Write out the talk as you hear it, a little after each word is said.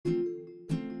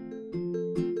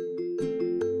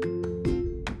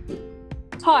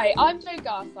Hi, I'm Jo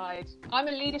Garside. I'm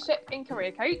a leadership and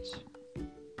career coach.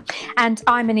 And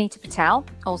I'm Anita Patel,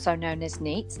 also known as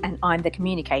Neats, and I'm the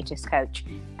communicators coach.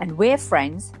 And we're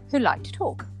friends who like to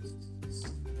talk.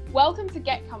 Welcome to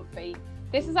Get Comfy.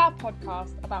 This is our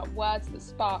podcast about words that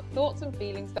spark thoughts and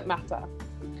feelings that matter.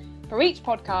 For each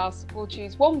podcast, we'll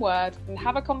choose one word and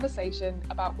have a conversation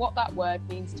about what that word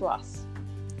means to us.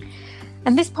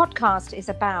 And this podcast is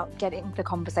about getting the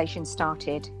conversation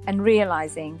started and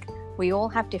realising we all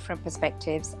have different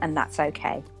perspectives, and that's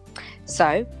okay.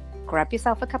 So grab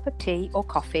yourself a cup of tea or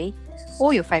coffee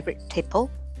or your favourite tipple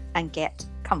and get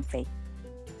comfy.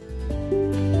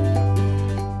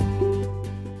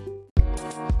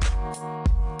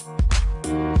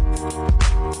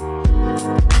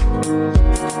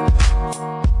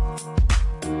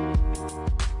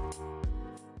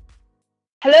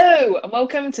 Hello and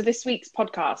welcome to this week's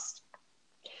podcast.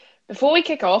 Before we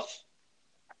kick off,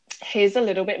 here's a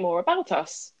little bit more about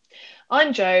us.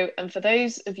 I'm Jo, and for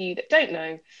those of you that don't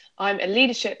know, I'm a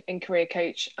leadership and career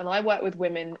coach, and I work with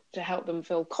women to help them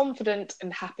feel confident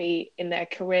and happy in their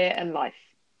career and life.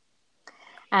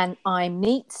 And I'm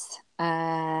Neats,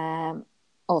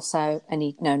 also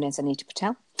known as Anita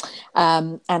Patel,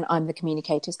 and I'm the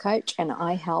communicators coach, and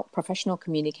I help professional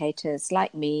communicators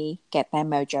like me get their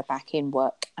mojo back in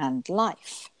work and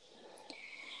life.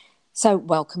 So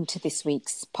welcome to this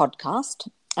week's podcast.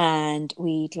 And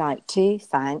we'd like to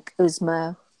thank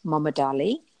Uzma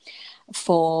Mohammadali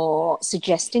for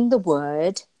suggesting the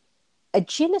word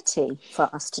agility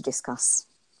for us to discuss.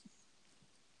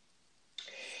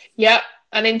 Yeah,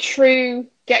 and in true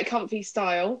Get Comfy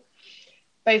style,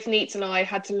 both Neats and I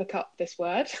had to look up this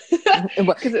word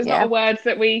because it's not a word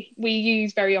that we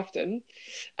use very often.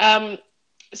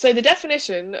 So the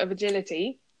definition of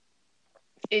agility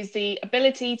is the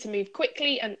ability to move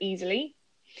quickly and easily,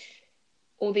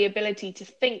 or the ability to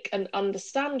think and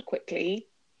understand quickly,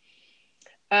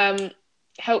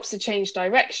 helps to change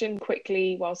direction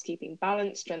quickly whilst keeping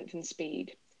balance, strength and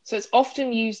speed. So it's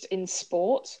often used in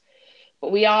sport,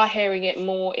 but we are hearing it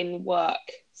more in work.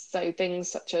 So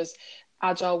things such as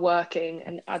agile working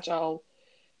and agile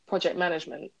project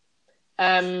management.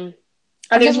 And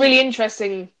it was really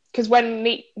interesting because when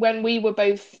we were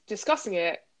both discussing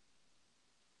it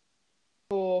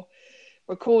for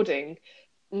recording,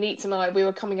 Neats and I, we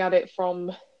were coming at it from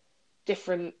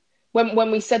different.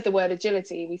 When we said the word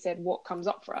agility, we said what comes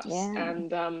up for us. Yeah.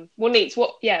 And Neats,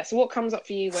 so what comes up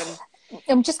for you when?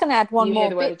 I'm just going to add one more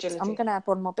bit. I'm going to add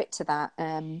one more bit to that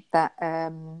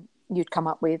you'd come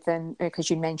up with, and because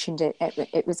you mentioned it,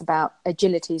 it was about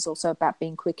agility is also about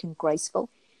being quick and graceful,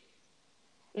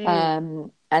 and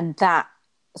that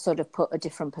sort of put a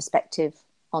different perspective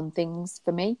on things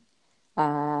for me.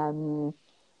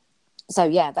 So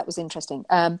yeah, that was interesting.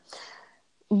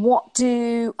 What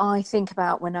do I think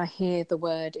about when I hear the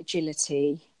word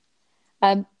agility?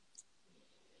 I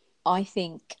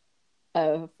think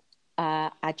of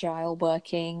agile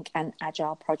working and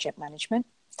agile project management.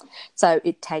 So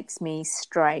it takes me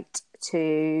straight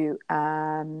to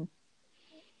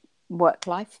work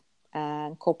life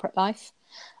and corporate life.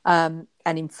 And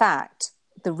in fact,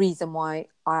 the reason why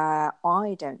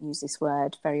I don't use this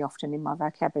word very often in my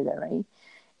vocabulary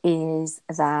is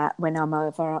that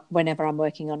whenever I'm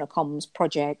working on a comms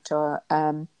project, or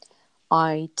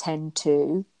I tend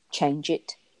to change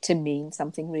it to mean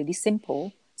something really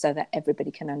simple so that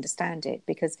everybody can understand it,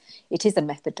 because it is a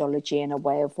methodology and a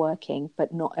way of working,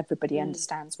 but not everybody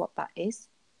understands what that is.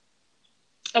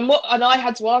 And I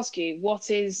had to ask you, what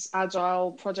is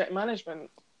agile project management?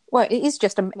 Well, it is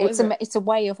just it's a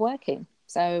way of working.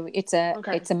 So it's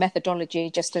a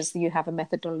methodology, just as you have a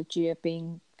methodology of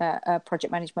being project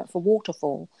management for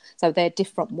waterfall. So they're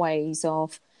different ways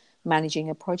of managing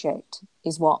a project,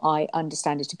 is what I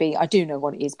understand it to be. I do know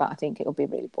what it is, but I think it'll be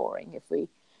really boring if we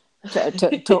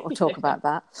talk about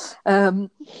that. So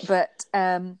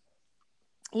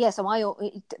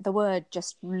the word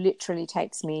just literally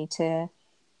takes me to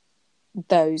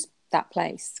that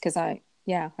place, because I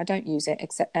don't use it,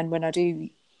 and when I do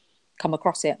come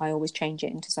across it, I always change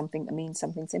it into something that means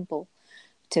something simple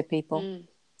to people.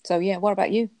 So yeah, what about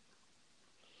you?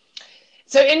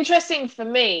 So interesting for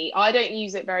me, I don't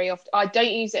use it very often. I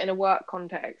don't use it in a work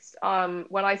context.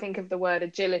 When I think of the word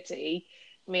agility,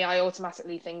 I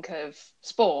automatically think of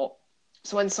sport.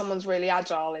 So when someone's really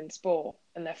agile in sport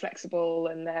and they're flexible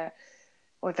and they're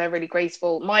really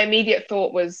graceful, my immediate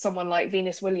thought was someone like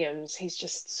Venus Williams. He's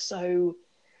just so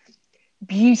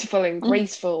beautiful and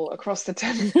graceful across the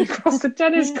tennis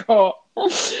court.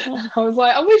 I was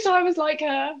like, I wish I was like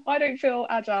her. I don't feel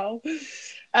agile.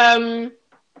 And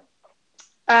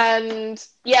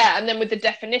then with the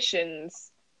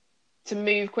definitions, to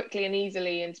move quickly and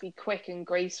easily and to be quick and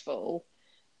graceful,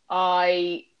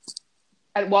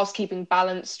 and whilst keeping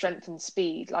balance, strength, and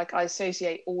speed, like I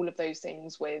associate all of those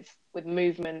things with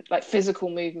movement, like physical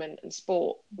movement and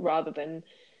sport, rather than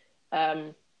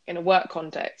in a work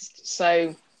context.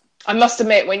 So I must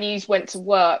admit, when you went to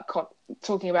work,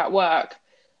 talking about work,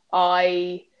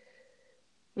 like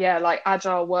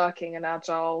agile working and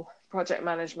agile project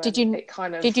management, did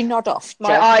you nod off, my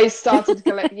Jo? eyes started to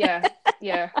collect. Yeah,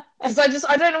 because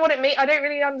I don't know what it means. I don't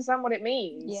really understand what it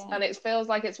means, and it feels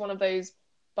like it's one of those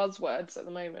buzzwords at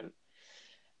the moment.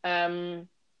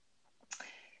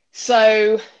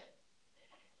 So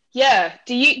yeah,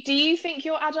 do you think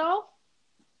you're agile?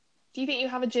 Do you think you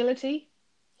have agility?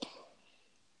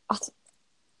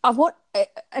 I want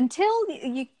until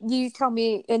you tell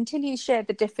me, until you share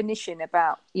the definition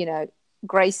about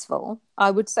graceful,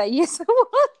 I would say yes, I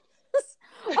was.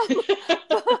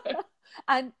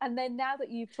 and then now that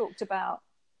you've talked about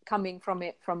coming from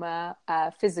it from a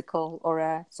physical or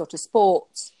a sort of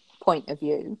sports point of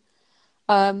view,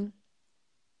 I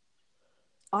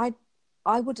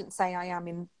wouldn't say I am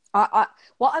in.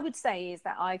 What I would say is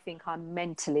that I think I'm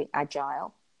mentally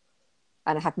agile,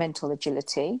 and I have mental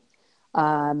agility.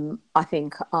 I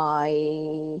think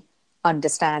I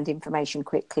understand information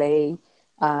quickly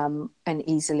and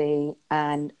easily,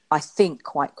 and I think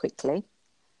quite quickly.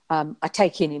 I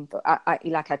take in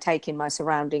my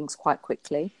surroundings quite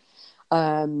quickly.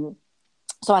 So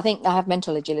I think I have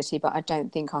mental agility, but I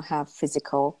don't think I have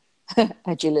physical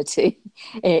agility.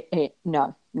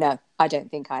 No, I don't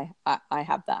think I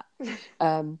have that.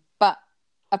 But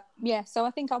so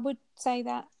I think I would say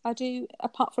that I do,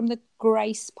 apart from the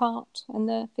grace part and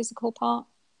the physical part.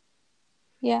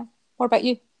 Yeah. What about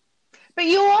you? But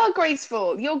you are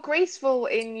graceful. You're graceful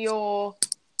in your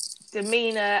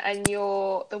demeanor and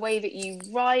the way that you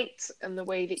write and the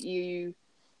way that you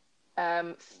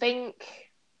think.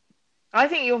 I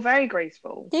think you're very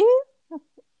graceful. Do you?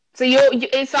 So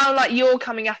it sounds like you're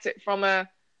coming at it from a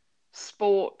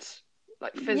sport,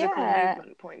 like physical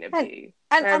movement point of view.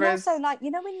 And also, like,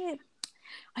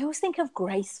 I always think of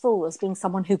graceful as being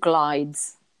someone who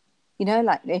glides.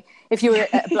 Like if you were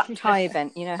at a black tie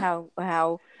event,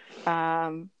 how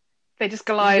they just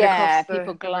glide across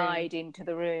people glide into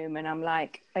the room, and I'm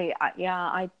like, I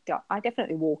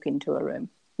definitely walk into a room.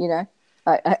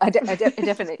 I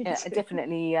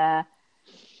definitely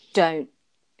don't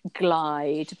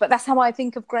glide, but that's how I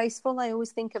think of graceful. I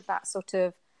always think of that sort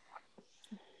of.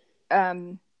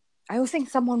 I always think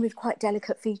someone with quite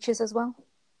delicate features as well.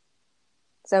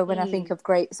 So when I think of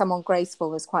someone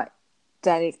graceful as quite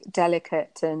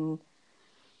delicate and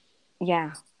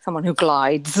someone who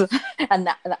glides, and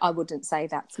that I wouldn't say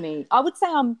that's me. I would say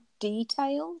I'm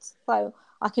detailed, so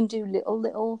I can do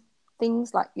little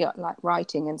things like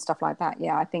writing and stuff like that.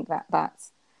 Yeah, I think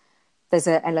there's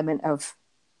an element of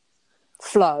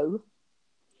flow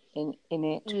in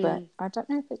it, but I don't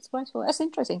know if it's graceful. That's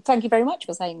interesting. Thank you very much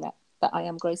for saying that I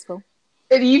am graceful.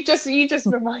 You just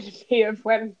reminded me of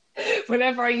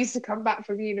whenever I used to come back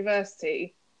from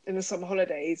university in the summer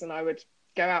holidays, and I would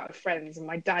go out with friends, and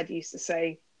my dad used to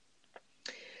say,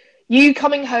 you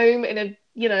coming home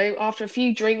after a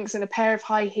few drinks and a pair of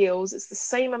high heels, it's the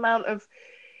same amount of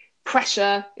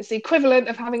pressure. It's the equivalent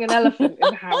of having an elephant in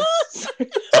the house.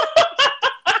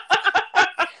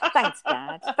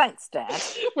 Thanks, Dad.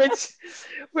 Which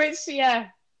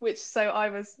so I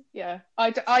was,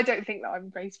 I don't think that I'm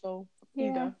graceful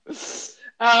either.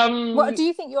 What do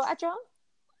you think you're agile?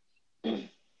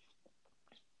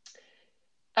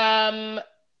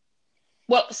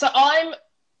 Well, so I'm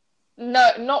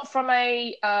not from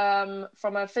a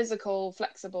physical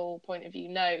flexible point of view.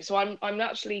 No, so I'm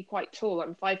actually quite tall.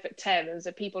 I'm 5'10", and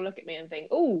so people look at me and think,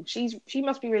 oh, she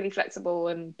must be really flexible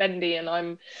and bendy, and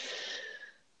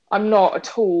I'm not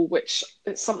at all, which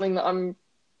is something that I'm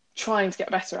trying to get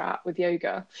better at with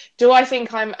yoga. Do I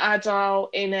think I'm agile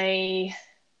in a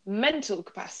mental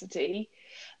capacity?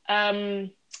 I've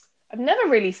never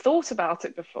really thought about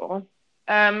it before.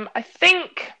 I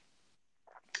think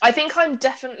I'm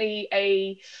definitely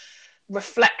a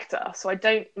reflector, so I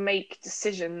don't make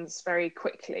decisions very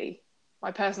quickly.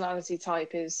 My personality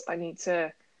type is I'm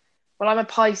a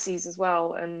Pisces as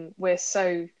well, and we're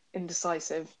so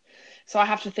indecisive. So I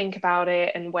have to think about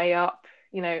it and weigh up.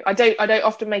 I don't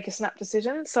often make a snap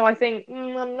decision. So I think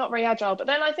I'm not very agile. But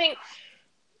then I think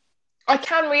I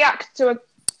can react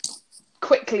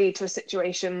quickly to a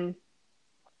situation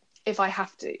if I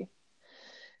have to.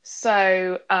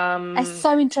 So it's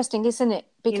so interesting, isn't it?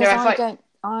 Because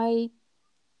I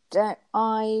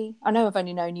know I've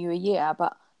only known you a year,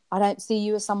 but I don't see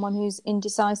you as someone who's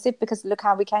indecisive, because look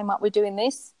how we came up with doing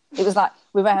this. It was like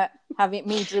we were having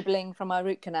me dribbling from my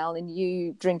root canal and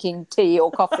you drinking tea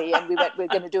or coffee, and we're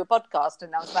going to do a podcast,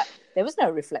 and I was like, there was no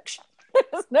reflection. There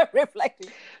was no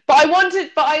reflecting. But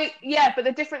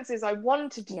the difference is I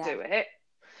wanted to do it,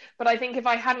 but I think if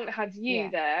I hadn't had you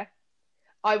there,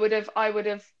 I would have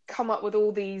come up with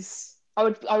all these. I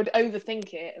would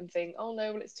overthink it and think, oh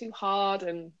no, well it's too hard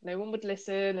and no one would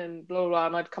listen and blah blah,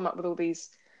 and I'd come up with all these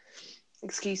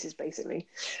excuses basically.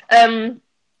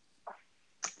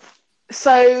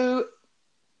 So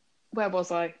where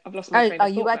was I? I've lost my train of thought.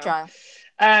 Are you agile?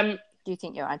 Now. Do you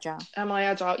think you're agile? Am I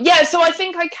agile? Yeah, so I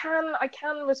think I can,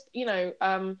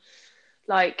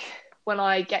 like when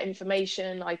I get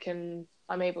information,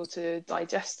 I'm able to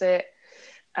digest it.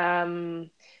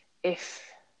 If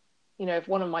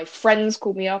one of my friends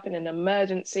called me up in an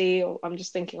emergency, or I'm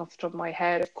just thinking off the top of my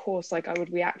head, of course, like I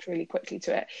would react really quickly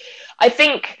to it. I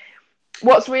think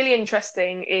what's really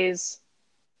interesting is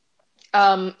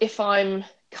if I'm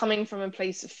coming from a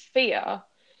place of fear,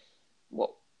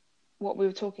 what we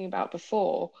were talking about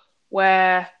before,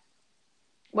 where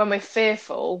when we're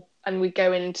fearful and we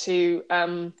go into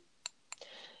our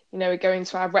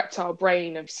reptile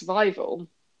brain of survival,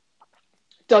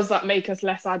 does that make us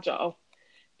less agile?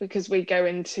 Because we go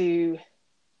into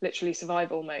literally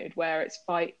survival mode where it's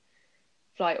fight,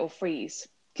 flight or freeze.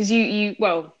 Because you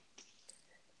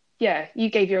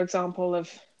gave your example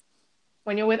of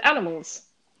when you're with animals.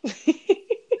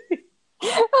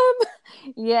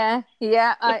 I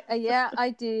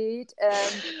did.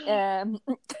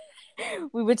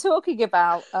 We were talking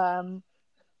about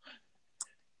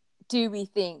do we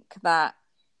think that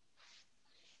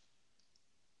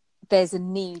there's a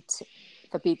need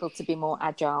for people to be more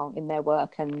agile in their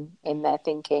work and in their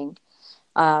thinking,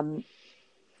 and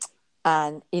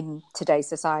in today's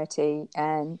society?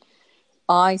 And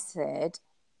I said,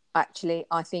 actually,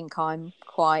 I think I'm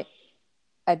quite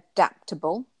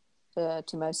adaptable to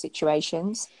most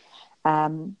situations,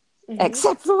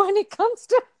 except for when it comes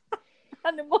to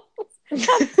animals and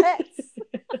pets.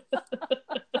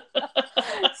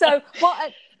 So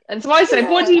I said,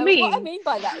 what do you mean? What I mean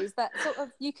by that is that sort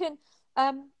of you can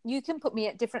put me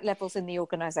at different levels in the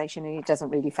organisation and it doesn't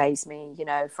really faze me,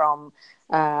 from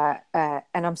and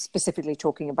I'm specifically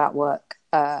talking about work.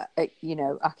 I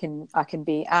can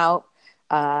be out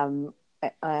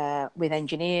with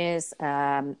engineers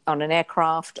on an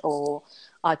aircraft, or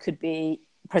I could be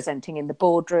presenting in the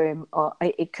boardroom, or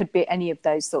it could be any of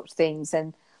those sorts of things,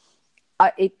 and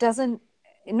it doesn't,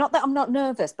 not that I'm not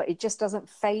nervous, but it just doesn't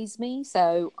faze me.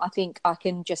 So I think I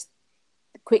can just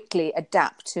quickly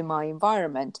adapt to my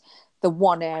environment. The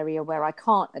one area where I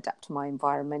can't adapt to my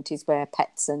environment is where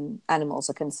pets and animals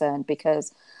are concerned,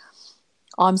 because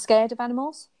I'm scared of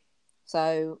animals.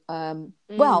 So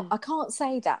I can't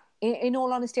say that. In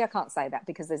all honesty, I can't say that,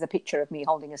 because there's a picture of me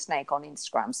holding a snake on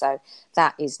Instagram, so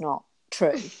that is not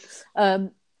true.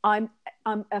 I'm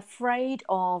afraid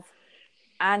of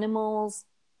animals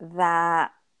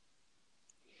that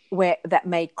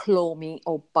may claw me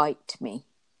or bite me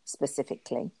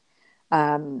specifically.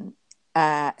 So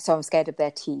I'm scared of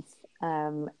their teeth,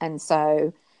 and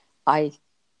so I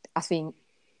think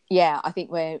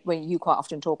when you quite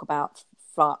often talk about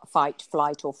fight,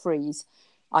 flight, or freeze,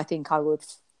 I think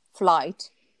flight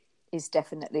is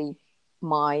definitely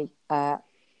my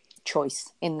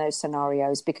choice in those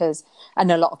scenarios,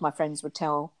 and a lot of my friends would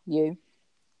tell you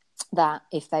that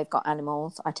if they've got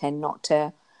animals, I tend not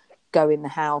to go in the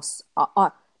house.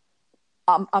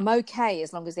 I'm okay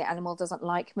as long as the animal doesn't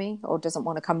like me or doesn't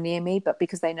want to come near me, but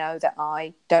because they know that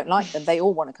I don't like them, they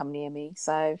all want to come near me.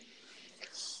 So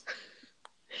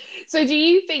do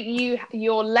you think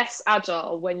you're less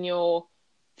agile when you're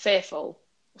fearful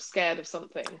or scared of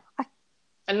something?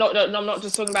 And I'm not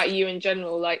just talking about you in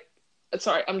general, like,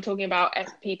 sorry, I'm talking about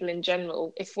people in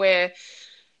general. If we're,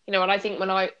 and I think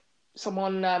when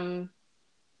someone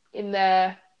in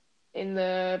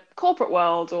the corporate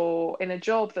world or in a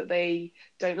job that they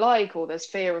don't like, or there's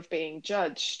fear of being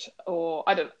judged, or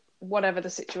whatever the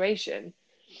situation.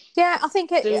 Yeah, I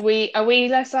think are we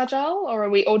less agile,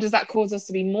 or does that cause us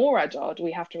to be more agile? Do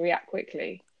we have to react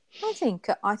quickly? I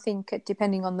think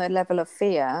depending on the level of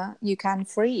fear, you can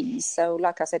freeze. So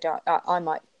like I said, I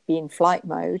might be in flight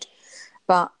mode,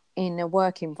 but in a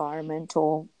work environment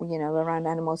or, around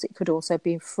animals, it could also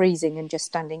be freezing and just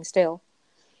standing still.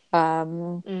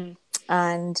 And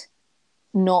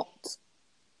not,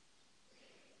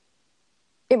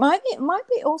 it might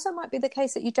be the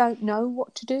case that you don't know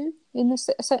what to do in a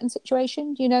certain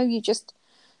situation. You just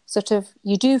sort of,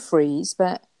 you do freeze,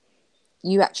 but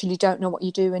you actually don't know what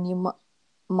you do, and you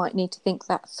might need to think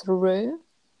that through.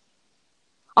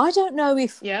 I don't know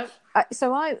if... Yeah.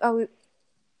 So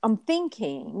I'm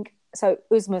thinking, so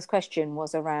Uzma's question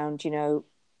was around,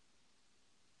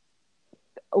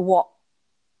 what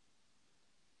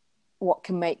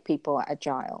can make people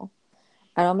agile.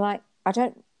 And I'm like, I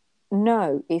don't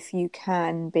know if you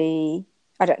can be,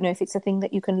 I don't know if it's a thing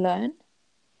that you can learn.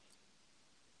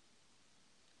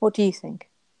 What do you think?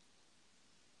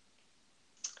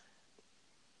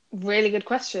 Really good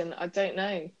question. I don't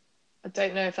know. I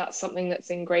don't know if that's something that's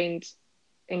ingrained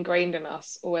in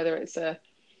us, or whether it's a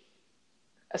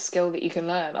skill that you can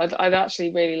learn. I'd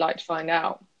actually really like to find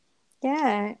out.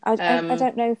 Yeah, I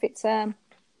don't know if it's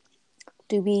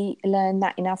do we learn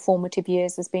that in our formative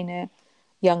years as being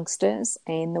youngsters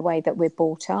in the way that we're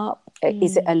brought up?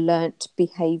 Is it a learnt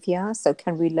behaviour? So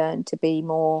can we learn to be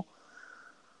more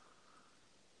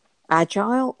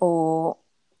agile, or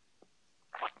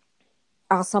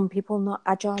are some people not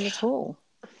agile at all?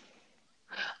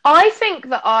 I think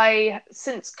that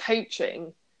since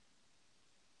coaching,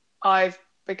 I've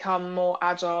become more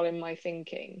agile in my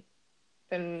thinking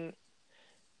than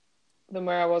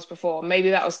where I was before.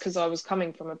 Maybe that was because I was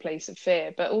coming from a place of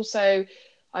fear, but also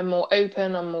I'm more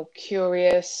open, I'm more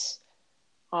curious.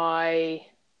 I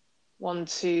want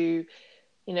to,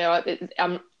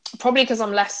 I'm probably because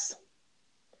I'm less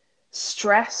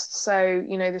stressed. So,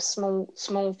 the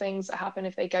small things that happen,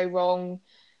 if they go wrong,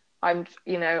 I've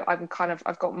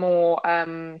got more,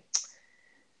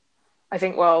 I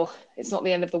think, well, it's not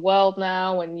the end of the world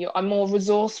now, and I'm more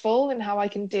resourceful in how I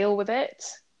can deal with it.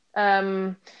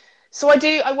 So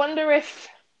I wonder if,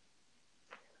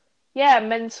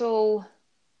 mental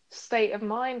state of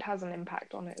mind has an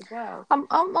impact on it as well.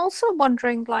 I'm also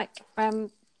wondering, what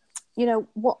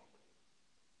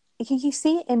you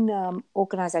see it in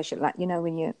organisation, like,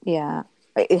 when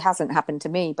it hasn't happened to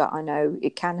me, but I know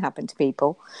it can happen to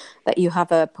people, that you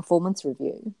have a performance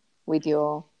review with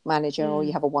your manager, or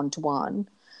you have a one-to-one,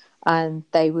 and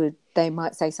they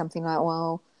might say something like,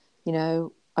 well,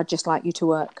 I'd just like you to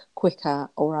work quicker,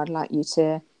 or I'd like you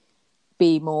to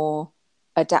be more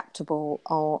adaptable,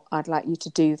 or I'd like you to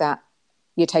do that,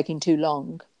 you're taking too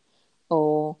long.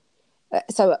 Or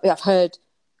so I've heard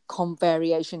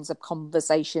variations of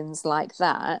conversations like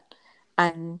that,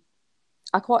 and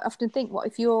I quite often think, what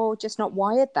if you're just not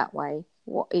wired that way?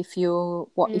 What if you're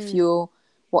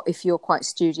quite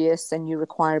studious and you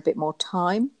require a bit more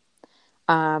time,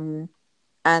 and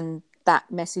that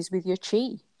messes with your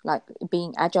chi? Like,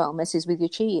 being agile messes with your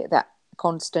chi, that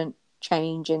constant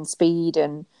change in speed,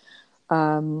 and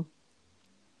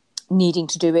needing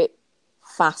to do it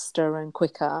faster and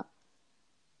quicker.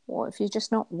 What if you're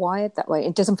just not wired that way?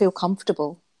 It doesn't feel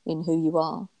comfortable in who you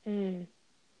are.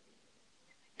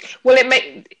 Well,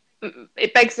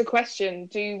 it begs the question: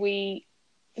 do you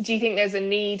think there's a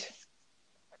need,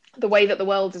 the way that the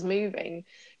world is moving?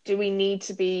 Do we need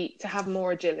to have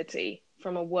more agility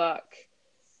from a work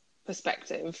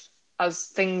perspective, as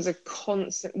things are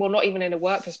constant? Well, not even in a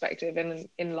work perspective,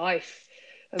 in life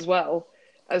as well,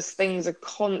 as things are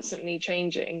constantly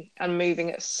changing and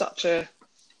moving at such a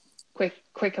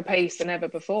quicker pace than ever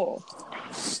before.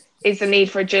 Is the need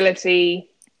for agility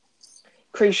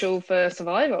crucial for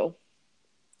survival?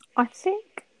 I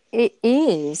think it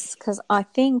is, because I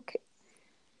think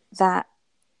that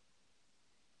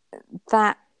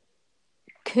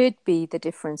could be the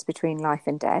difference between life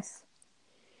and death,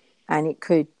 and it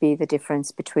could be the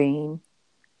difference between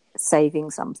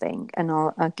saving something. And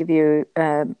I'll give you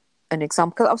an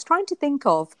example, because I was trying to think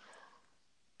of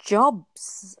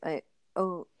jobs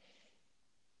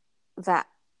that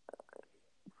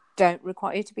don't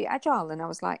require you to be agile, and I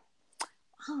was like,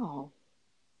 oh,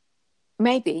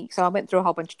 maybe. So I went through a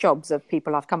whole bunch of jobs of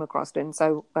people I've come across, and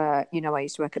so I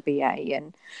used to work at BA,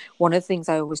 and one of the things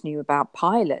I always knew about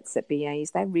pilots at BA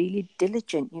is they're really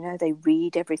diligent. They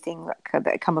read everything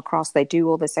that come across, they do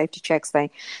all the safety checks, they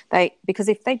because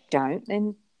if they don't,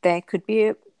 then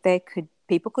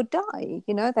people could die.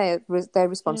 They're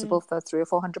responsible for 300 or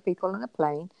 400 people on a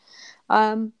plane,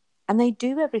 and they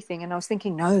do everything. And I was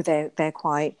thinking, no,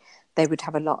 they would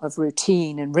have a lot of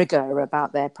routine and rigor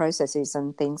about their processes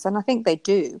and things, and I think they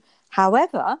do.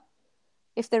 However,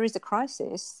 if there is a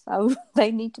crisis,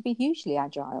 they need to be hugely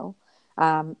agile,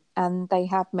 and they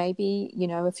have maybe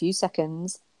a few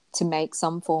seconds to make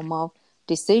some form of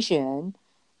decision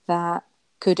that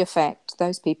could affect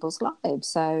those people's lives.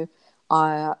 So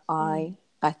I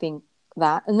think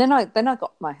that, and then I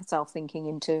got myself thinking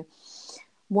into,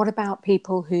 what about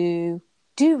people who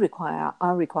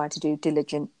are required to do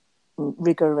diligent,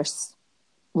 rigorous,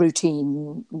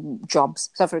 routine jobs?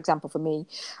 So, for example, for me,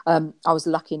 I was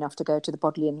lucky enough to go to the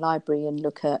Bodleian Library and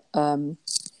look at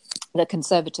the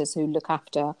conservators who look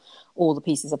after all the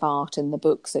pieces of art and the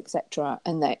books, etc.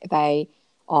 And they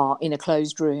are in a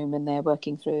closed room and they're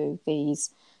working through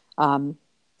these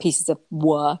pieces of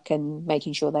work and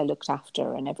making sure they're looked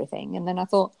after and everything. And then I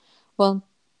thought, well,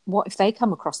 what if they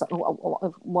come across that?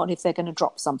 What if they're going to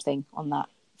drop something on that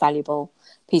valuable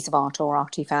piece of art or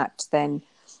artifact? Then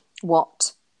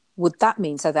what would that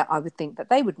mean? So that I would think that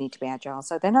they would need to be agile.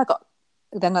 So then I got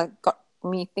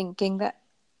me thinking that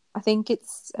I think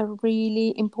it's a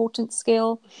really important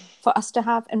skill for us to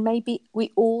have, and maybe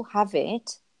we all have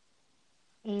it,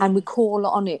 and we call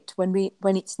on it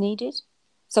when it's needed.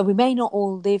 So we may not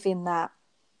all live in that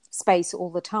space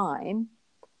all the time,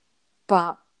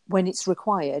 but when it's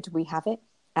required, we have it,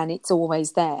 and it's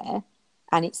always there,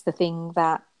 and it's the thing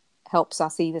that helps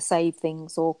us either save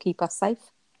things or keep us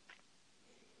safe.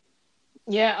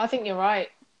 Yeah, I think you're right.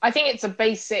 I think it's a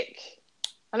basic.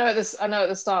 I know at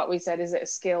the start we said, is it a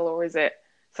skill or is it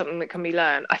something that can be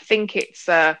learned? I think it's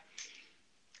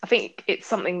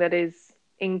something that is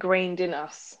ingrained in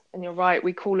us. And you're right,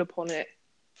 we call upon it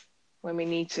when we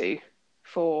need to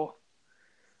for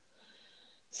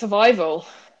survival,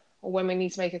 or when we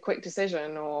need to make a quick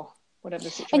decision, or whatever the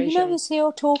situation. And as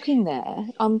you're talking there,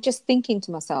 I'm just thinking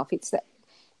to myself,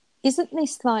 isn't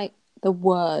this like the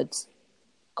words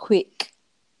quick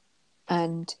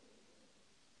and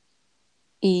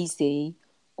easy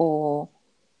or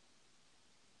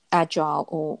agile,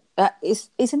 or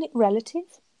isn't it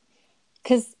relative?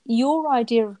 Because your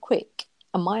idea of quick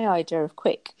and my idea of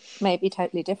quick may be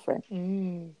totally different.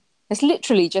 It's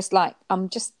literally just like,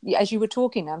 as you were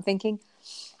talking, I'm thinking,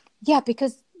 yeah,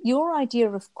 because your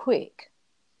idea of quick,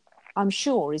 I'm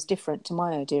sure, is different to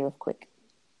my idea of quick.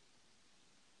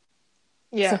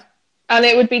 Yeah. So, and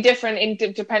it would be different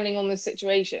depending on the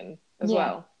situation as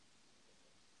well,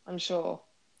 I'm sure.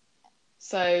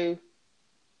 So,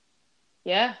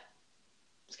 yeah,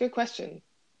 it's a good question.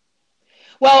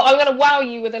 Well, I'm going to wow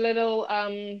you with a little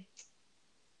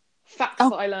facts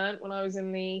that I learned when I was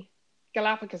in the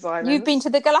Galapagos Islands. You've been to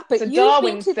the Galapagos? So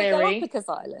Darwin's theory. The Galapagos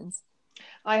Islands?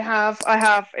 I have.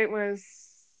 It was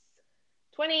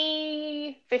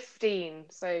 2015.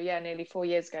 So, yeah, nearly 4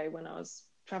 years ago when I was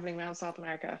traveling around South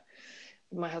America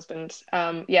with my husband.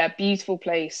 Yeah, beautiful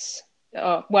place.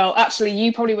 Well, actually,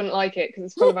 you probably wouldn't like it because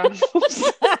it's full of animals.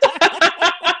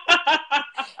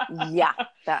 Yeah,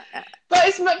 but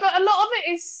a lot of it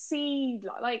is sea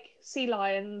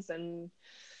lions and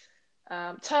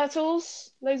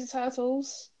turtles. Loads of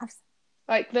turtles.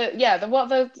 Like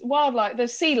the wildlife, the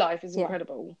sea life is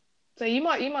incredible. So you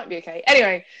might be okay.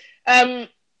 Anyway, and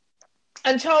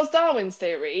Charles Darwin's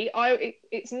theory,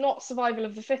 it's not survival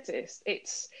of the fittest.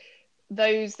 It's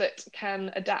those that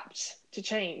can adapt to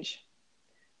change,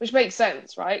 which makes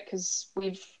sense, right? Because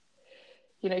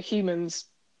humans,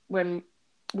 when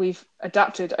we've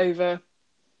adapted over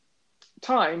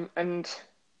time, and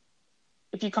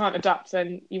if you can't adapt,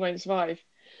 then you won't survive.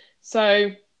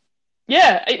 So,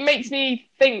 yeah, it makes me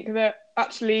think that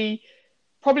actually,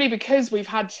 probably because we've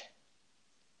had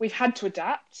to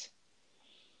adapt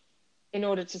in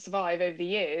order to survive over the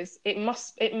years, it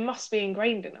must be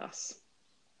ingrained in us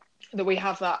that we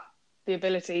have the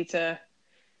ability to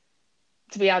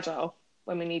be agile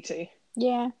when we need to.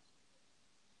 Yeah.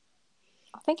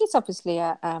 I think it's obviously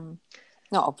not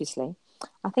obviously.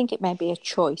 I think it may be a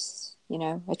choice,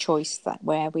 a choice that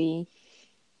where we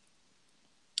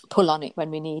pull on it when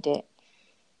we need it.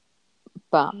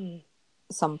 But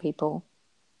some people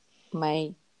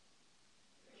may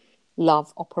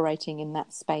love operating in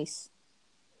that space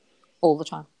all the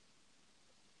time.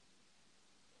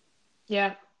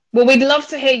 Yeah. Well, we'd love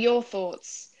to hear your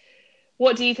thoughts.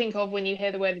 What do you think of when you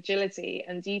hear the word agility?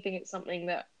 And do you think it's something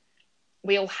that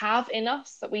we all have in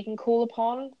us that we can call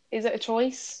upon? Is it a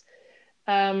choice?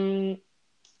 Or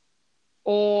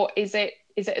is it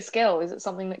a skill? Is it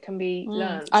something that can be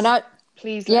learned?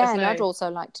 Please let us know. And I'd also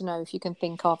like to know if you can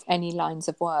think of any lines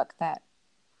of work that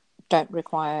don't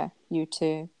require you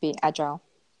to be agile,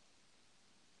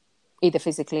 either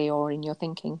physically or in your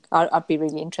thinking. I'd be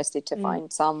really interested to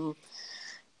find some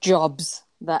jobs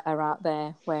that are out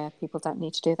there where people don't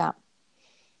need to do that.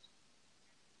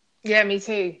 Yeah, me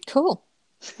too. Cool.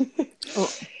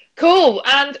 Cool.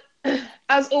 And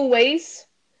as always,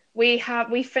 we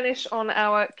finish on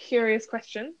our curious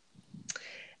question.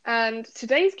 And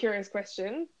today's curious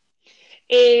question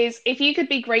is, if you could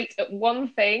be great at one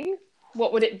thing,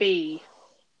 what would it be?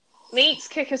 Neets,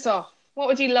 kick us off. What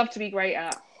would you love to be great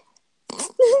at?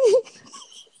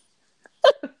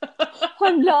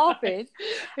 I'm laughing.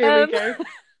 Here we go.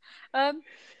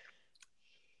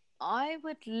 I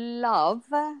would love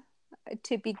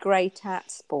to be great at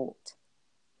sport.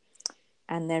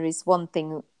 And there is one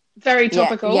thing Very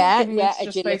topical. Given we've just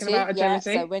agility. spoken about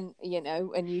agility. So when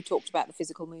when you talked about the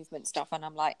physical movement stuff, and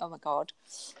I'm like, oh my god,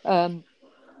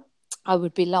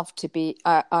 I'd love to be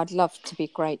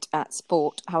great at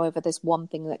sport. However, there's one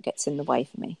thing that gets in the way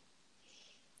for me.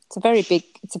 It's a very big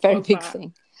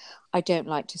thing. I don't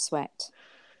like to sweat.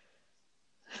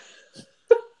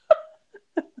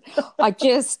 I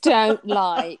just don't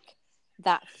like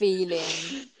that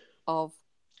feeling of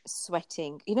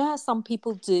sweating. You know how some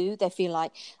people do? They feel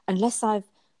like, unless I've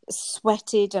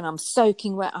sweated and I'm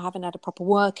soaking wet, I haven't had a proper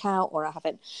workout, or I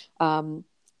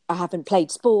haven't played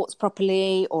sports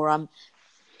properly, or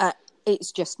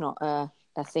it's just not a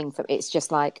thing for me. It's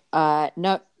just like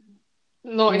not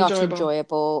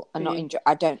enjoyable, and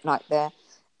I don't like the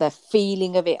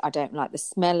feeling of it. I don't like the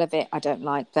smell of it. I don't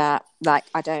like that.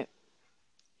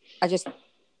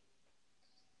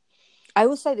 I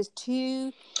will say there's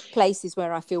two places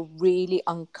where I feel really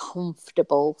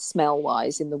uncomfortable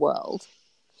smell-wise in the world.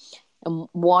 And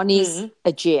one is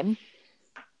a gym.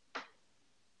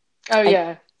 Oh,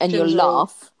 yeah. And you'll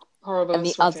laugh. Horrible. And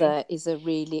the other is a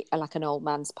really, like an old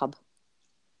man's pub.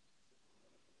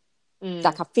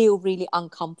 Like I feel really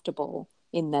uncomfortable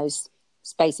in those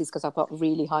spaces because I've got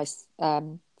really high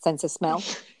sense of smell.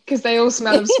 Because they all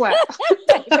smell of sweat.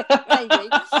 Maybe.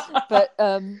 But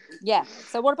yeah.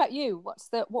 So what about you? What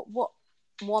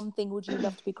one thing would you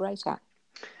love to be great at?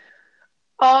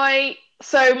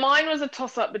 So mine was a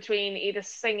toss-up between either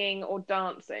singing or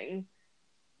dancing.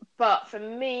 But for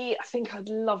me, I think I'd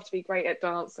love to be great at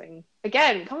dancing.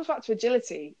 Again, it comes back to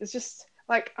agility. It's just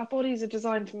like our bodies are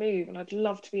designed to move, and I'd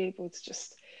love to be able to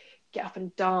just get up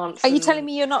and dance. Are you telling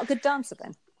me you're not a good dancer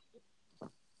then?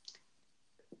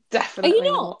 Definitely. Are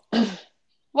you not?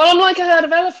 Well, I'm like a herd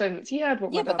of elephants. You heard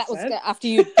what my dad said. Yeah, but that was after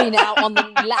you'd been out on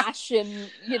the lash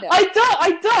and,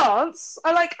 I dance.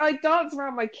 I dance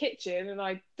around my kitchen and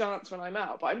I dance when I'm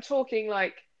out. But I'm talking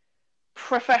like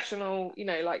professional,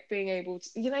 like being able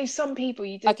to, some people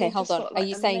you do. Okay, hold on. Are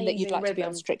you saying that you'd like to be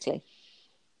on Strictly?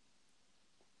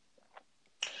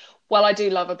 Well, I do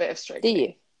love a bit of Strictly. Do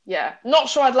you? Yeah. Not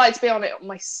sure I'd like to be on it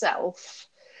myself.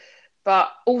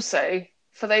 But also,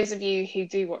 for those of you who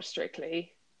do watch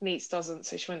Strictly, Neats doesn't,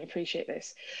 so she won't appreciate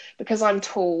this. Because I'm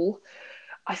tall,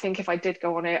 I think if I did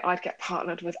go on it, I'd get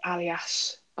partnered with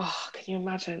Alias. Oh, can you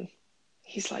imagine?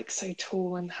 He's like so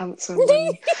tall and handsome.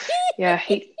 And yeah,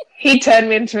 he turned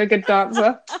me into a good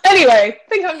dancer. Anyway, I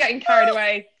think I'm getting carried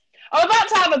away. I'm about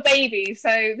to have a baby, so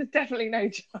there's definitely no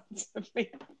chance of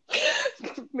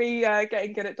me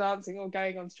getting good at dancing or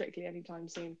going on Strictly anytime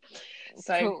soon.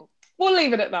 So cool. We'll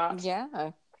leave it at that.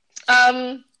 Yeah.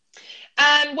 And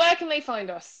where can they find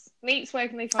us? Neats, where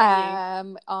can they find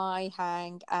you? I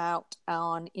hang out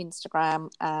on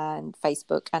Instagram and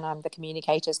Facebook, and I'm the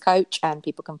communicators coach, and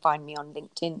people can find me on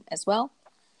LinkedIn as well.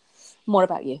 What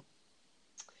about you?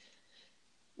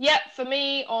 Yeah, for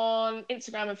me on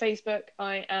Instagram and Facebook,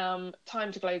 I am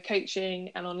Time to Glow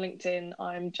Coaching, and on LinkedIn,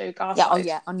 I'm Jo Garside.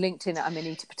 Yeah, on LinkedIn, I'm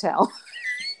Anita Patel.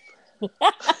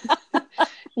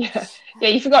 Yeah,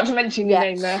 you forgot to mention your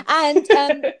name there. And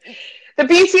the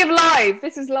beauty of live.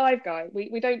 This is live, guys.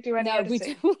 We don't do any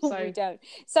editing. We don't.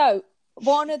 So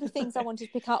one of the things I wanted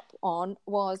to pick up on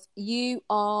was you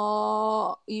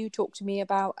talked to me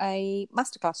about a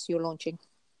masterclass you're launching.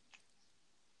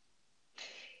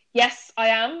 Yes, I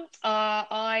am.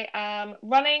 I am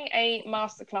running a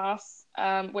masterclass,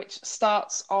 which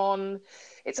starts on.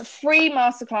 It's a free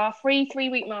masterclass, free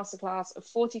 3-week masterclass of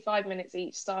 45 minutes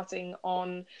each, starting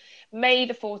on May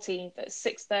the 14th at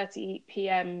 6:30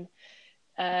 p.m.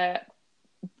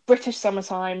 British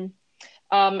summertime,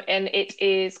 and it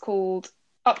is called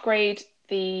Upgrade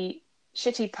the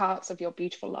Shitty Parts of Your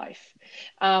Beautiful Life.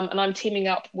 And I'm teaming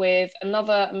up with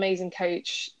another amazing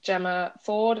coach, Gemma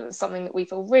Ford. It's something that we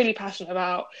feel really passionate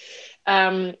about,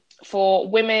 for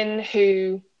women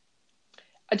who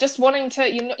are just wanting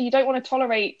to, you don't want to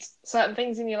tolerate certain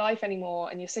things in your life anymore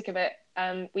and you're sick of it,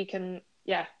 and we can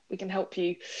help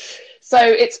you. So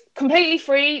it's completely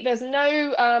free. There's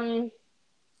no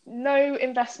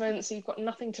investment, so you've got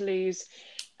nothing to lose.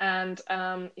 And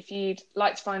if you'd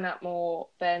like to find out more,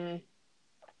 then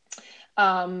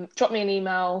drop me an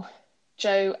email,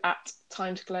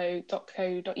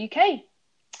 jo@timetoglow.co.uk.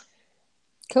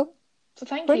 Cool. So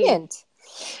thank you. Brilliant.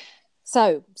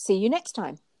 So see you next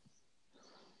time.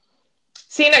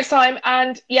 See you next time.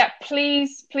 And yeah,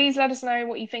 please let us know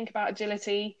what you think about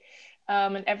agility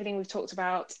and everything we've talked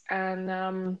about.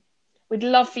 And we'd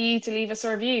love for you to leave us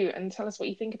a review and tell us what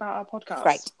you think about our podcast.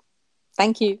 Great.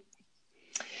 Thank you.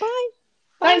 Bye.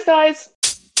 Thanks, guys.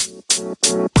 You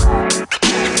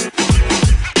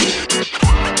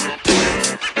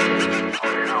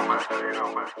know, man.